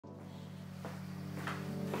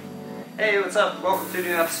Hey, what's up? Welcome to a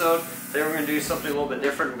new episode. Today we're going to do something a little bit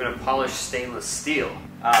different. We're going to polish stainless steel.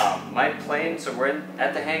 My plane, so we're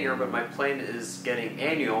at the hangar, but my plane is getting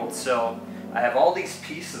annualed, so I have all these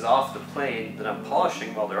pieces off the plane that I'm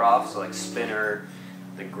polishing while they're off, so like spinner,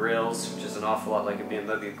 the grills, which is an awful lot like a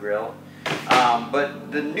BMW grill.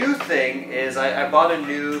 But the new thing is I bought a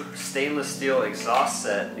new stainless steel exhaust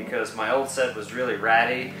set because my old set was really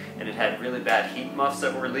ratty and it had really bad heat muffs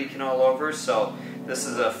that were leaking all over. So this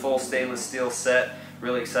is a full stainless steel set.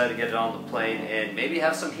 Really excited to get it on the plane and maybe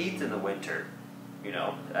have some heat in the winter, you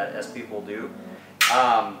know, as people do.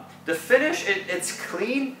 The finish, it's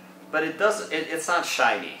clean, but it's not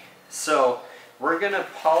shiny. So we're gonna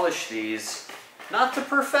polish these, not to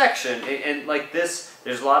perfection, and like this,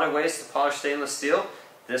 there's a lot of ways to polish stainless steel.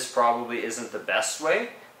 This probably isn't the best way.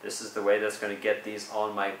 This is the way that's going to get these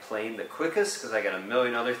on my plane the quickest because I got a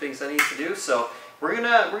million other things I need to do. So we're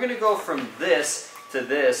gonna go from this to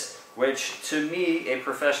this, which to me, a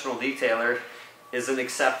professional detailer, is an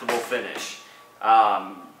acceptable finish.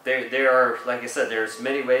 There are, like I said, there's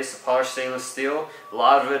many ways to polish stainless steel. A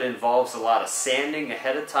lot of it involves a lot of sanding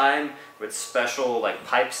ahead of time with special like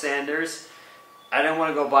pipe sanders. I didn't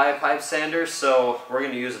want to go buy a pipe sander, so we're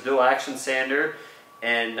going to use a dual action sander,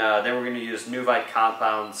 and then we're going to use Nuvite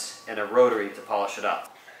compounds and a rotary to polish it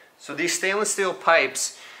up. So these stainless steel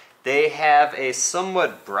pipes, they have a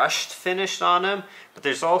somewhat brushed finish on them, but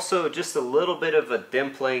there's also just a little bit of a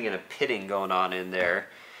dimpling and a pitting going on in there.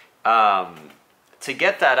 To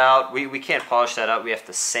get that out, we can't polish that out, we have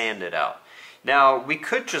to sand it out. Now, we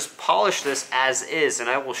could just polish this as is, and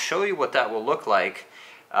I will show you what that will look like.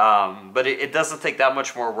 But it doesn't take that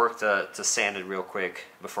much more work to sand it real quick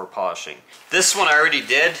before polishing. This one I already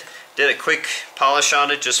did a quick polish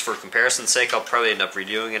on it just for comparison's sake. I'll probably end up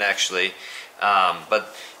redoing it actually.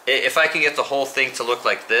 But if I can get the whole thing to look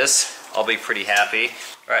like this, I'll be pretty happy.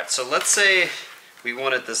 Alright, so let's say we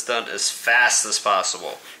wanted this done as fast as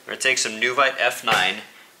possible. We're going to take some Nuvite F9,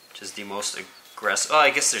 which is the most aggressive. Oh, I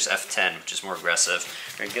guess there's F10, which is more aggressive.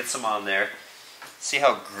 We're going to get some on there. See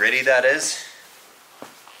how gritty that is?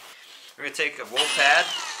 We're going to take a wool pad.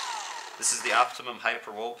 This is the optimum height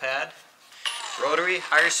for wool pad. Rotary,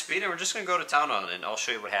 higher speed, and we're just going to go to town on it, and I'll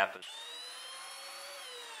show you what happens.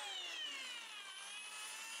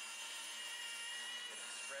 Get it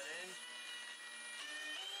spread in.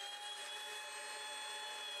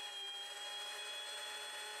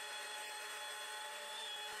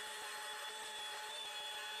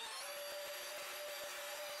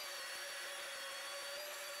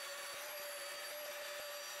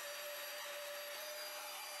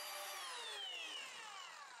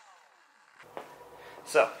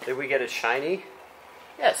 So, did we get it shiny?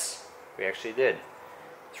 Yes, we actually did.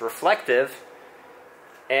 It's reflective,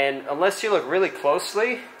 and unless you look really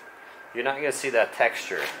closely, you're not going to see that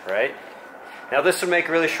texture, right? Now this would make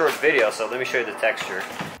a really short video, so let me show you the texture.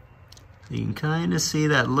 You can kind of see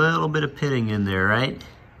that little bit of pitting in there, right?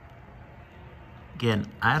 Again,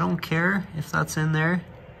 I don't care if that's in there.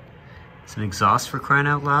 It's an exhaust, for crying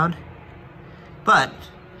out loud. But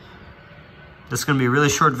this is going to be a really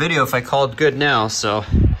short video if I call it good now, so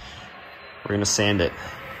we're going to sand it.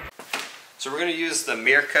 So we're going to use the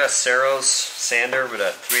Mirka Ceros sander with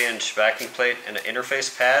a 3-inch backing plate and an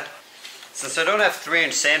interface pad. Since I don't have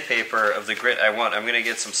 3-inch sandpaper of the grit I want, I'm going to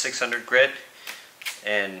get some 600 grit,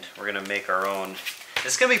 and we're going to make our own.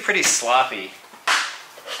 It's going to be pretty sloppy.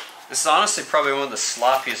 This is honestly probably one of the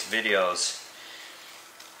sloppiest videos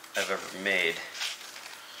I've ever made.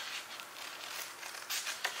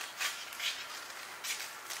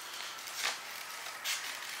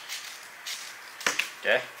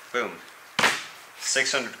 Okay, boom.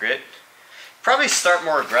 600 grit. Probably start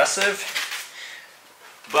more aggressive,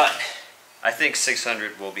 but I think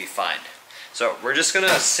 600 will be fine. So we're just gonna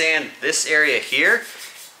sand this area here,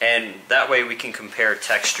 and that way we can compare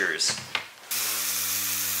textures.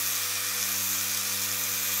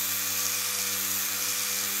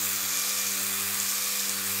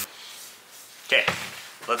 Okay,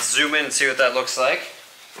 let's zoom in and see what that looks like.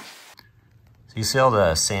 So you see all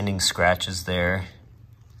the sanding scratches there.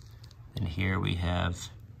 And here we have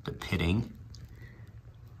the pitting.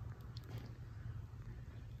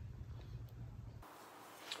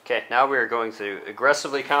 Okay, now we are going to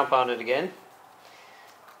aggressively compound it again.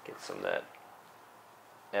 Get some of that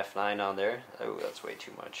F9 on there. Oh, that's way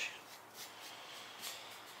too much.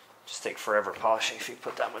 Just take forever polishing if you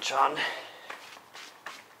put that much on.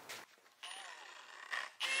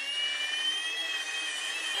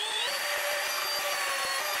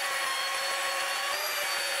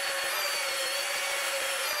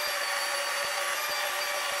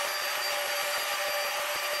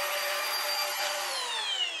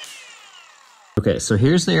 Okay, so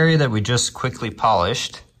here's the area that we just quickly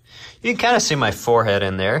polished. You can kind of see my forehead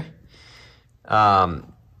in there.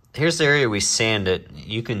 Here's the area we sanded.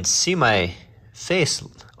 You can see my face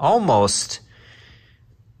almost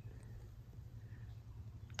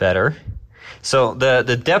better. So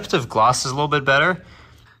the depth of gloss is a little bit better.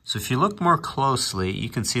 So if you look more closely, you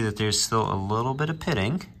can see that there's still a little bit of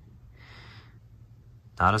pitting.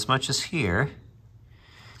 Not as much as here.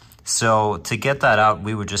 So to get that out,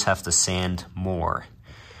 we would just have to sand more.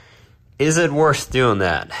 Is it worth doing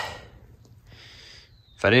that?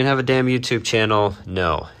 If I didn't have a damn YouTube channel,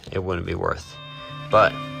 no, it wouldn't be worth.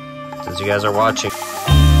 But since you guys are watching,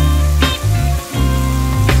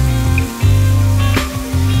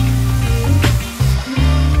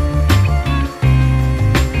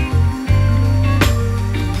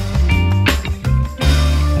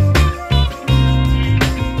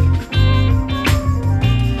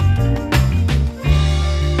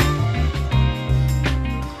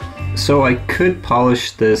 so I could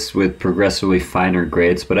polish this with progressively finer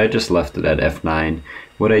grades, but I just left it at F9.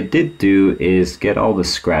 What I did do is get all the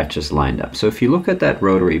scratches lined up. So if you look at that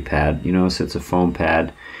rotary pad, you notice it's a foam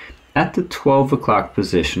pad. At the 12 o'clock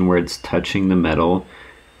position where it's touching the metal,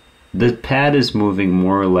 the pad is moving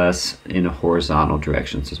more or less in a horizontal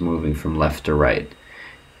direction, so it's moving from left to right.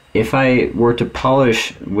 If I were to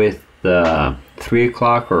polish with the 3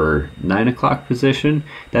 o'clock or 9 o'clock position,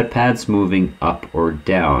 that pad's moving up or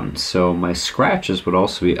down, so my scratches would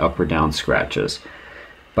also be up or down scratches.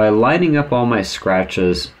 By lining up all my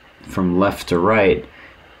scratches from left to right,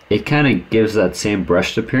 it kind of gives that same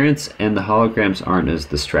brushed appearance and the holograms aren't as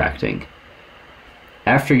distracting.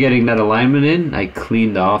 After getting that alignment in, I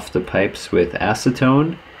cleaned off the pipes with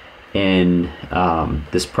acetone, and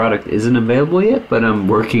this product isn't available yet, but I'm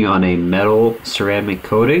working on a metal ceramic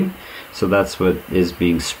coating. So that's what is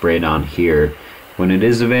being sprayed on here. When it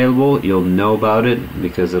is available, you'll know about it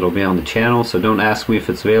because it'll be on the channel, so don't ask me if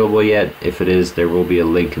it's available yet. If it is, there will be a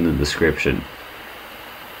link in the description.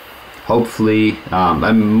 Hopefully,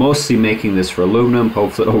 I'm mostly making this for aluminum.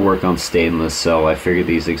 Hopefully it'll work on stainless, so I figured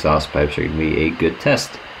these exhaust pipes are going to be a good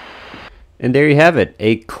test. And there you have it,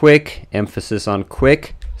 a quick, emphasis on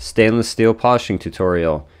quick, stainless steel polishing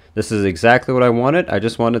tutorial. This is exactly what I wanted. I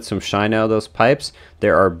just wanted some shine out of those pipes.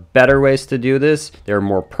 There are better ways to do this. There are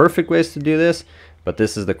more perfect ways to do this, but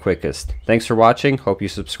this is the quickest. Thanks for watching. Hope you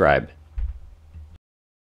subscribe.